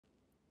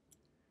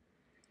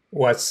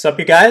What's up,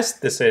 you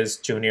guys? This is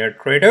Junior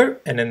Trader,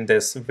 and in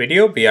this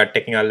video we are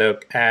taking a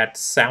look at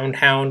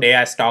SoundHound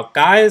AI stock,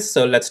 guys.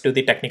 So let's do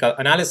the technical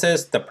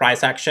analysis, the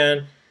price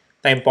action,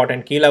 the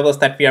important key levels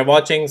that we are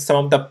watching,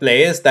 some of the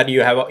plays that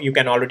you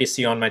can already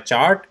see on my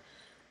chart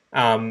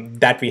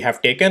that we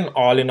have taken.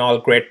 All in all,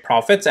 great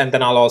profits, and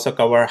then I'll also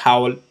cover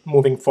how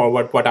moving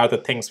forward, what are the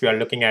things we are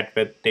looking at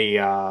with the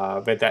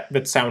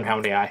with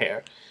SoundHound AI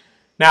here.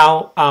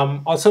 Now,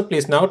 also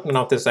please note, none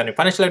of this is any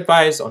financial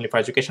advice, only for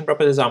education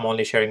purposes. I'm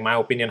only sharing my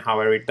opinion, how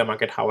I read the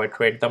market, how I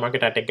trade the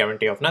market. I take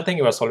guarantee of nothing.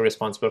 You are solely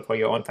responsible for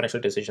your own financial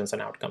decisions and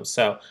outcomes.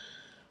 So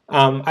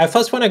I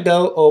first want to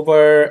go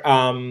over,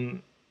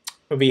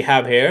 we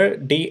have here,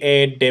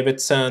 D.A.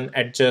 Davidson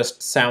adjust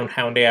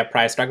SoundHound AI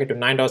price target to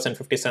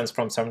 $9.50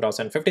 from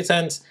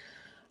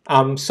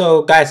 $7.50.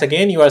 So guys,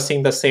 again, you are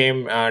seeing the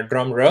same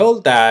drum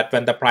roll that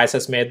when the price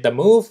has made the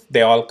move,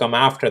 they all come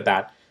after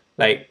that.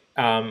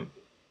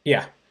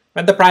 Yeah,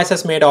 when the price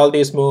has made all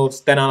these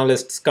moves, then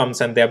analysts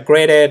comes and they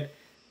upgrade it,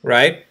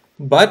 right?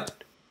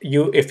 But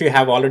if you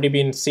have already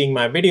been seeing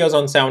my videos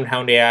on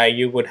SoundHound AI,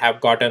 you would have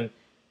gotten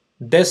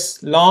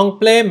this long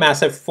play,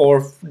 massive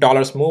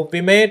 $4 move we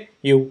made.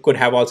 You could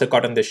have also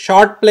gotten this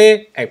short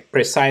play, a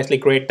precisely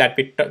great that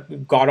we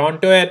got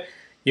onto it.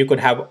 You could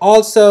have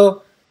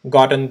also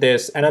gotten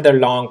this another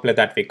long play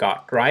that we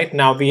got, right?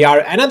 Now we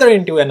are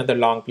into another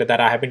long play that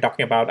I have been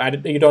talking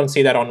about. You don't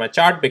see that on my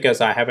chart because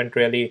I haven't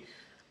really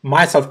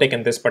myself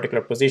taken this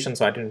particular position,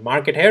 so I didn't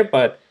mark it here,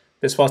 but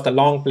this was the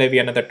long play we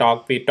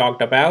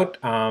talked about.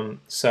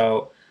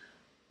 But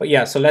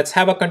yeah, so let's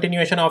have a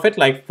continuation of it,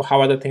 like how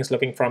are the things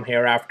looking from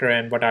here after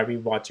and what are we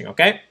watching,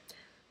 okay?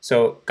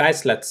 So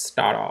guys, let's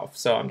start off.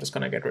 So I'm just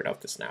gonna get rid of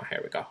this now. Here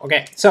we go.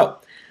 Okay, so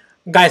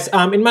guys,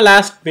 in my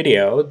last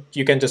video,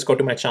 you can just go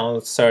to my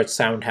channel, search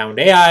SoundHound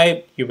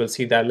AI. You will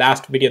see the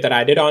last video that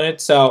I did on it.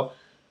 So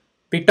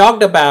we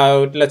talked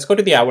about, let's go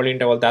to the hourly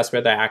interval. That's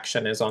where the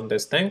action is on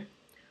this thing.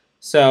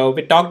 So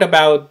we talked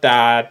about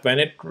that when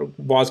it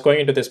was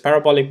going into this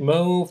parabolic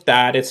move,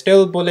 that it's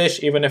still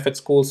bullish even if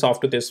it cools off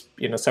to this,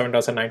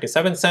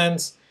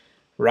 $7.97.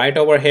 Right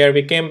over here,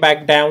 we came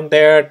back down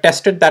there,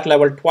 tested that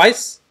level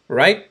twice,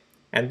 right?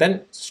 And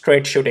then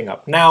straight shooting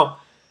up. Now,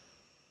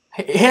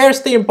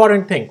 here's the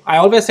important thing. I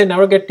always say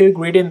never get too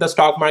greedy in the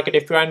stock market.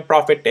 If you're in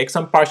profit, take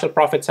some partial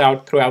profits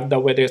out throughout the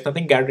way. There's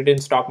nothing guaranteed in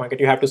stock market.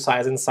 You have to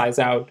size in, size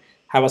out,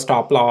 have a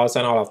stop loss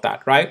and all of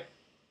that, right?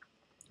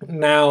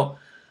 Now,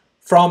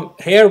 from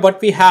here, what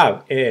we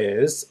have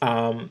is,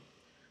 now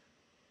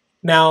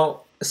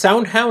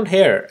SoundHound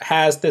here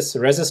has this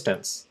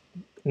resistance,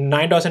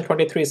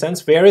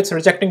 $9.23, where it's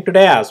rejecting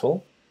today as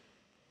well.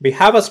 We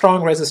have a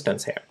strong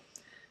resistance here.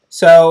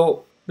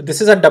 So this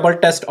is a double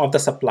test of the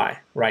supply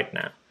right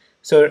now.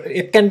 So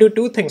it can do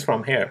two things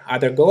from here,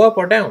 either go up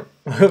or down.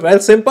 Well,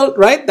 simple,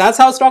 right? That's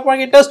how stock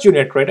market does,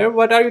 Junior Trader.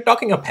 What are you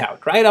talking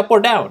about, right? Up or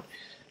down?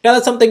 Tell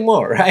us something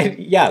more, right?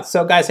 Yeah,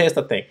 so guys, here's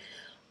the thing.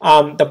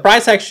 The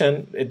price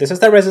action, this is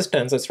the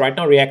resistance, it's right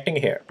now reacting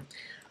here.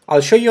 I'll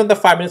show you on the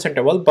 5 minutes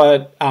interval,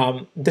 but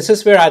this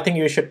is where I think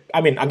you should,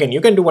 again, you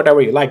can do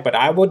whatever you like, but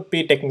I would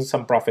be taking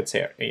some profits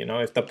here,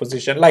 if the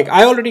position, like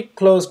I already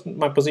closed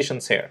my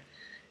positions here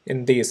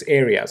in these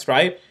areas,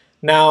 right?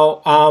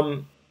 Now,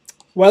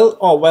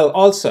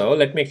 also,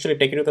 let me actually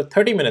take you to the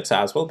 30 minutes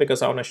as well,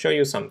 because I want to show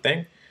you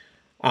something.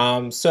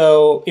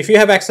 So if you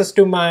have access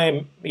to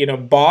my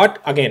bot,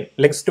 again,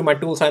 links to my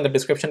tools are in the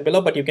description below,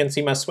 but you can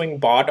see my swing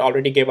bot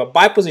already gave a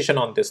buy position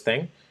on this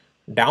thing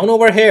down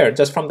over here,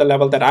 just from the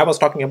level that I was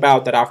talking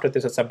about, that after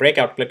this it's a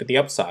breakout play to the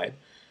upside,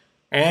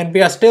 and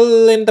we are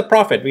still in the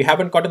profit. We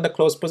haven't gotten the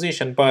close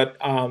position, but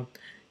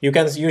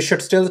you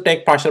should still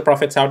take partial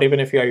profits out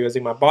even if you are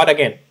using my bot.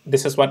 Again,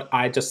 this is what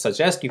I just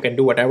suggest. You can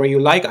do whatever you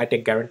like. I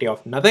take guarantee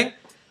of nothing,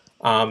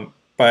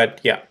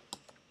 but yeah,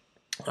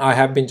 I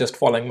have been just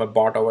following my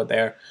bot over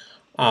there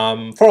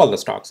for all the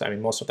stocks,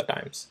 most of the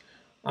times.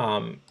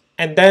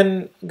 And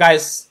then,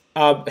 guys,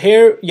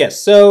 here, yes,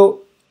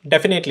 so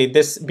definitely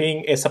this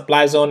being a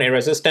supply zone, a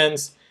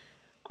resistance,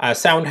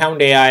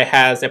 SoundHound AI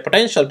has a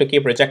potential to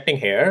keep rejecting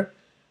here.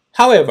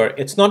 However,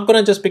 it's not going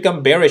to just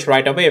become bearish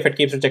right away if it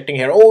keeps rejecting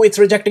here. Oh, it's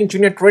rejecting,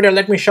 Junior Trader,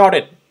 let me short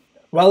it.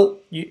 Well,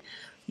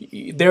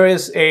 there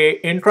is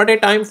a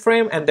intraday time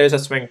frame and there's a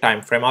swing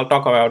time frame. I'll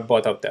talk about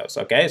both of those,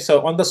 okay?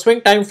 So on the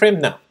swing time frame,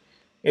 no.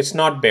 It's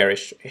not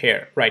bearish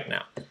here right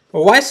now.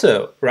 Why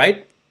so,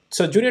 right?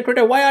 So Junior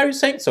Trader, why are you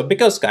saying so?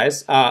 Because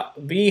guys,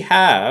 we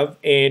have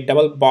a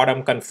double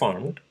bottom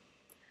confirmed,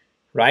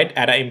 right,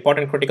 at an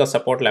important critical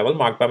support level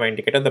marked by my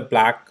indicator, the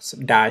black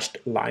dashed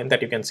line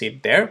that you can see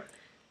there.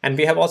 And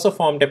we have also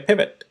formed a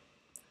pivot.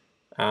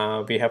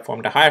 We have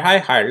formed a higher high,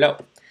 higher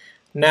low.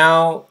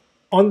 Now,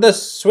 on the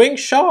swing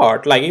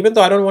short, like even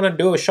though I don't want to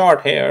do a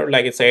short here,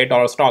 like it's an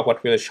 $8 stock,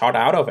 what we'll short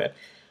out of it.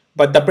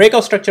 But the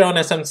breakout structure on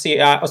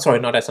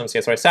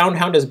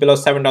SoundHound is below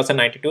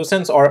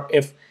 $7.92, or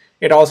if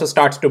it also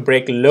starts to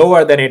break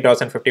lower than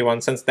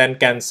 $8.51, then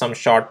can some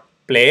short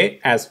play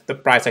as the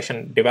price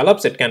action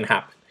develops, it can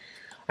happen.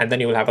 And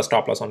then you will have a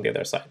stop loss on the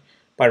other side.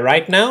 But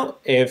right now,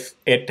 if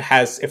it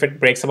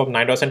breaks above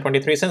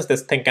 $9.23,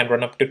 this thing can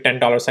run up to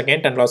 $10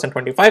 again,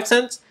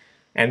 $10.25.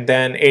 And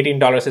then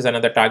 $18 is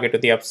another target to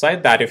the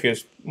upside that if you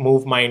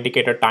move my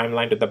indicator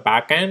timeline to the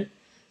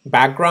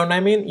background, I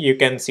mean, you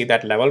can see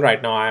that level.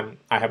 Right now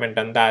I haven't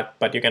done that,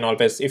 but you can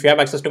always, if you have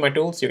access to my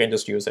tools, you can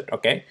just use it.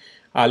 Okay,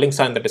 links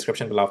are in the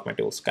description below of my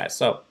tools, guys.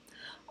 So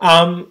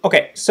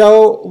okay,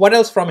 so what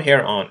else from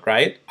here on,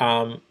 right?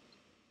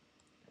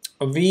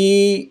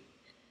 We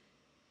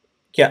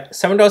Yeah,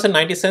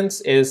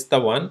 $7.90 is the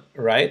one,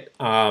 right?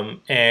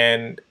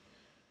 And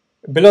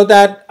below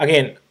that,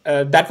 again,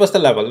 that was the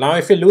level. Now,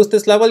 if you lose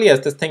this level, yes,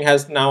 this thing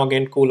has now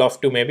again cool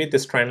off to maybe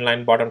this trend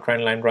line, bottom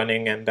trend line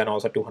running, and then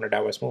also 200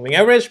 hours moving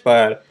average.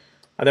 But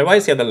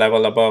otherwise, yeah, the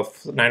level above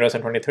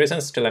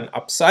 $9.23 still an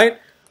upside.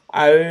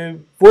 I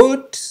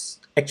would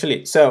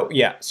actually, so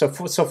yeah, so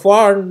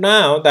far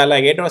now that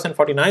like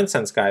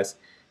 $8.49, guys,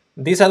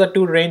 these are the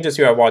two ranges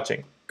you are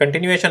watching.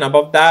 Continuation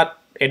above that,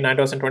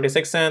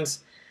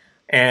 $9.26.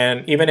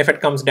 And even if it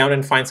comes down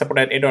and finds support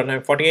at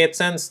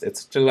 $8.48,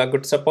 it's still a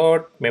good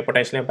support. May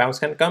potentially a bounce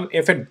can come.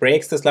 If it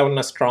breaks this level in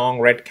a strong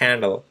red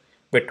candle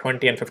with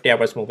 20 and 50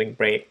 hours moving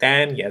break,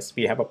 then yes,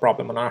 we have a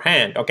problem on our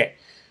hand. Okay.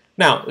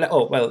 Now,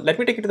 oh, well, let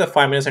me take you to the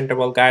 5 minutes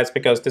interval, guys,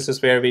 because this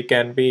is where we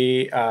can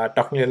be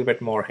talking a little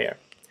bit more here.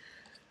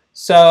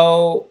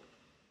 So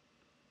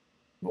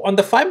on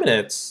the 5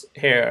 minutes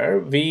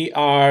here, we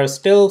are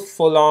still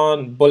full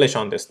on bullish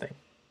on this thing.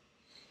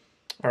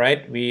 All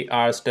right, we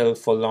are still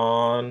full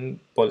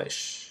on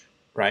bullish,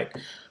 right?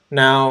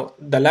 Now,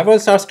 the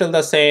levels are still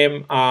the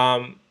same.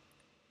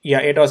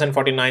 Yeah,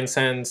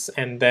 $8.49,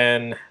 and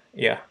then,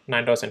 yeah,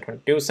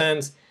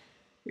 $9.22.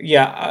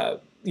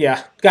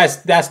 Yeah,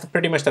 guys, that's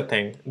pretty much the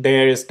thing.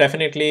 There is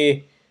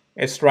definitely,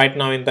 it's right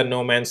now in the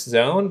no man's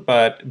zone,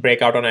 but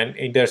breakout on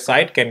either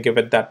side can give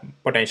it that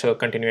potential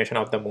continuation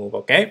of the move,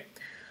 okay?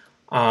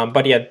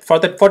 But yeah, for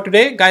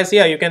today, guys,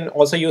 yeah, you can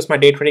also use my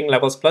day trading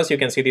levels plus. You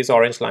can see these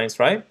orange lines,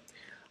 right?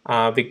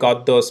 We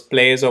got those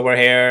plays over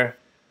here.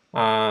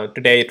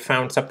 Today it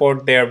found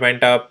support there,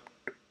 went up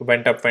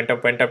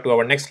to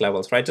our next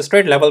levels, right? Just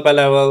straight level by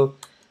level.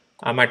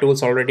 My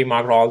tools already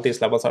marked all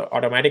these levels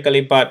automatically.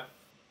 But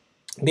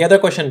the other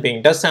question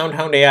being, does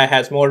SoundHound AI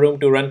has more room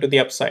to run to the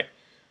upside?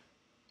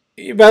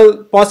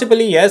 Well,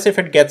 possibly yes, if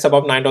it gets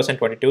above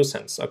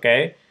 $9.22,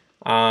 okay?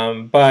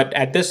 But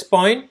at this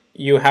point,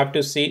 you have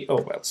to see,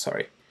 oh, well,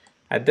 sorry.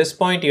 At this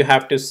point, you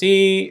have to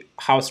see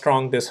how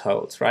strong this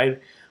holds,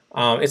 right?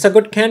 It's a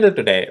good candle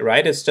today,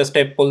 right? It's just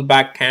a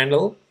pullback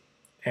candle,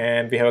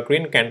 and we have a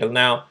green candle.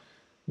 Now,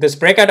 this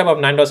breakout above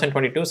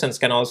 $9.22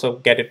 can also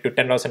get it to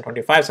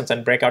 $10.25,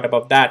 and breakout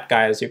above that,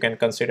 guys, you can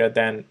consider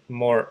then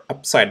more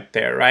upside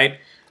there, right?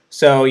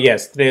 So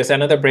yes, there's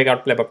another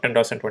breakout play above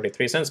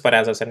 $10.23, but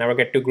as I said, never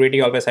get too greedy,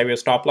 always have your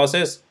stop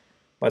losses.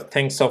 But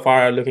things so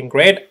far are looking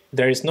great.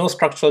 There is no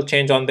structural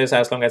change on this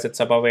as long as it's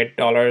above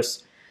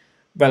 $8.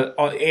 Well,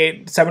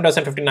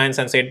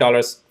 $7.59,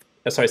 $8,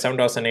 sorry,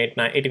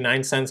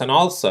 $7.89, and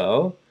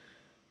also,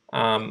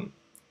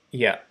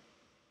 yeah,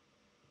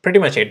 pretty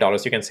much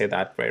 $8. You can say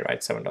that way,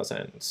 right? $7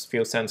 and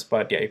few cents,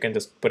 but yeah, you can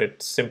just put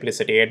it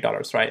simplicity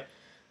 $8, right?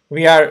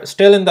 We are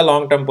still in the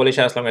long-term bullish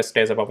as long as it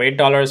stays above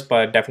 $8,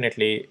 but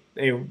definitely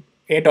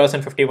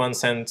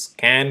 $8.51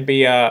 can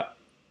be a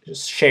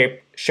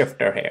shape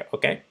shifter here,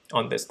 okay,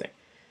 on this thing.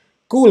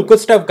 Cool, good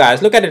stuff,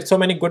 guys. Look at it. So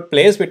many good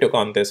plays we took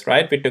on this,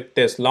 right? We took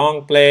this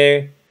long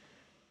play,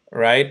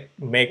 right?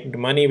 Make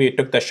money. We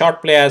took the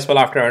short play as well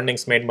after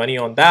earnings, made money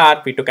on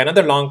that. We took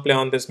another long play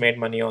on this, made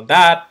money on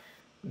that.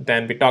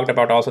 Then we talked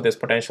about also this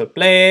potential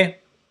play.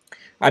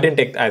 I didn't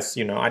take, as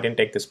you know, I didn't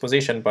take this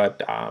position,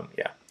 but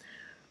yeah,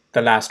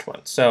 the last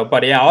one. So,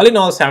 but yeah, all in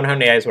all,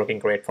 SoundHound AI is working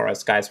great for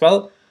us, guys.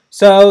 Well,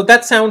 so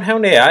that's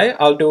SoundHound AI.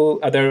 I'll do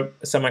other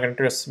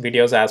semiconductors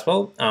videos as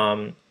well.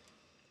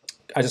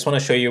 I just want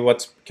to show you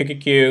what's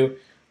QQQ.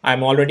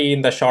 I'm already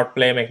in the short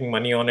play making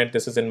money on it.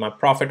 This is in my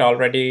profit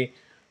already.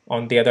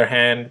 On the other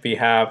hand, we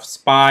have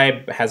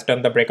SPY has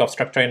done the breakout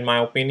structure in my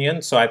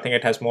opinion. So I think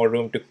it has more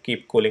room to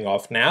keep cooling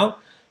off now.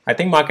 I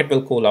think market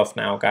will cool off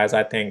now, guys,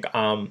 I think.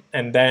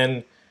 And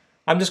then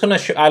I'm just going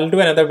to I'll do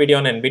another video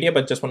on NVIDIA,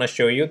 but just want to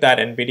show you that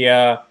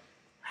NVIDIA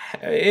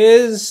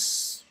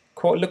is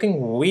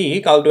looking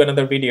weak. I'll do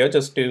another video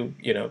just to,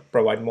 you know,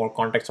 provide more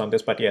context on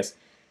this. But yes,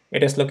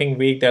 it is looking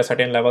weak. There are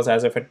certain levels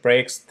as if it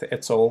breaks,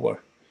 it's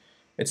over.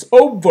 It's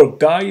over,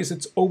 guys.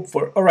 It's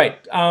over. All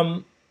right.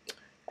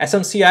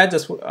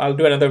 SMCI, I'll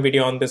do another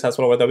video on this as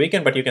well over the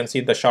weekend, but you can see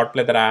the short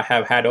play that I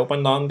have had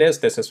opened on this.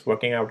 This is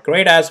working out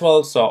great as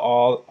well. So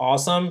all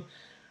awesome.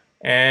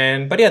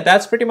 But yeah,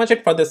 that's pretty much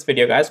it for this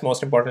video, guys.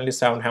 Most importantly,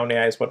 SoundHound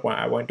AI is what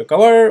I want to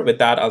cover. With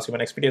that, I'll see you in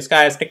my next videos,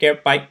 guys. Take care.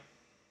 Bye.